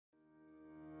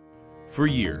For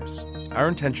years, our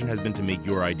intention has been to make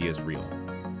your ideas real.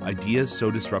 Ideas so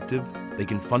disruptive, they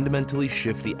can fundamentally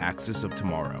shift the axis of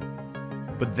tomorrow.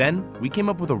 But then, we came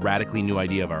up with a radically new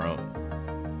idea of our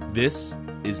own. This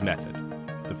is Method,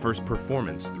 the first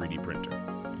performance 3D printer.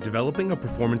 Developing a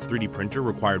performance 3D printer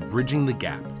required bridging the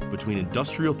gap between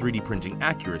industrial 3D printing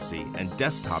accuracy and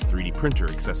desktop 3D printer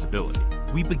accessibility.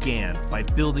 We began by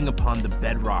building upon the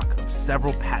bedrock of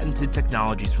several patented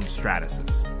technologies from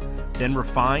Stratasys, then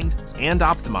refined and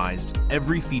optimized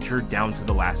every feature down to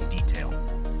the last detail.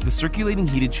 The circulating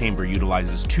heated chamber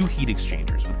utilizes two heat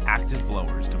exchangers with active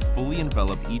blowers to fully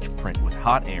envelop each print with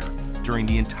hot air during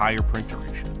the entire print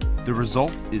duration. The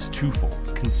result is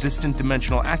twofold: consistent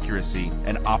dimensional accuracy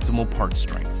and optimal part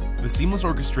strength. The seamless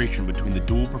orchestration between the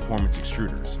dual performance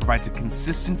extruders provides a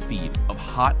consistent feed of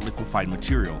hot liquefied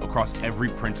material across every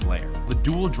print layer. The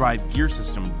dual drive gear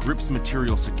system grips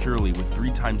material securely with 3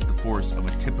 times the force of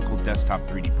a typical desktop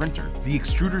 3D printer. The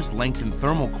extruder's length and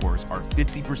thermal cores are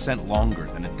 50% longer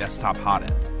than a desktop hot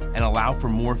end and allow for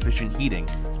more efficient heating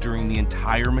during the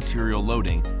entire material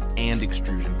loading and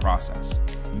extrusion process.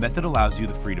 Method allows you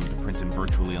the freedom to print in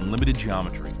virtually unlimited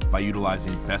geometry by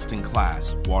utilizing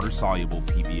best-in-class water-soluble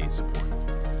PVA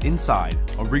support. Inside,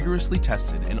 a rigorously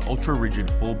tested and ultra-rigid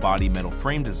full-body metal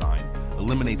frame design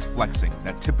eliminates flexing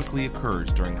that typically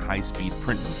occurs during high-speed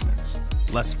print movements.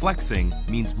 Less flexing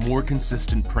means more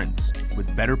consistent prints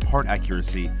with better part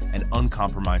accuracy and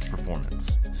uncompromised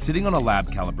performance. Sitting on a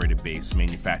lab-calibrated base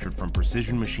manufactured from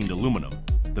precision machined aluminum,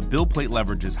 the build plate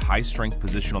leverages high-strength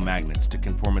positional magnets to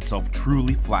conform itself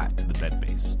truly flat to the bed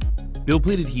base. Build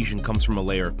plate adhesion comes from a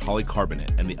layer of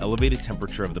polycarbonate and the elevated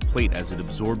temperature of the plate as it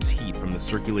absorbs heat from the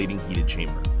circulating heated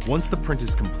chamber. Once the print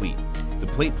is complete, the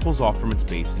plate pulls off from its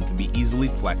base and can be easily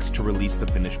flexed to release the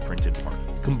finished printed part.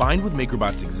 Combined with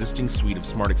MakerBot's existing suite of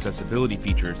smart accessibility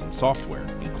features and software,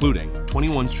 including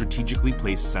 21 strategically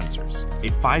placed sensors,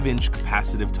 a 5-inch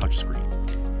capacitive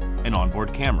touchscreen, an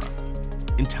onboard camera,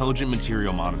 intelligent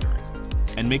material monitoring,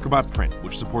 and MakerBot Print,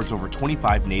 which supports over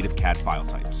 25 native CAD file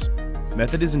types.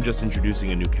 Method isn't just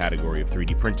introducing a new category of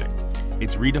 3D printing,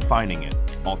 it's redefining it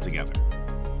altogether.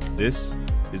 This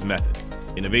is Method.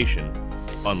 Innovation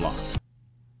unlocked.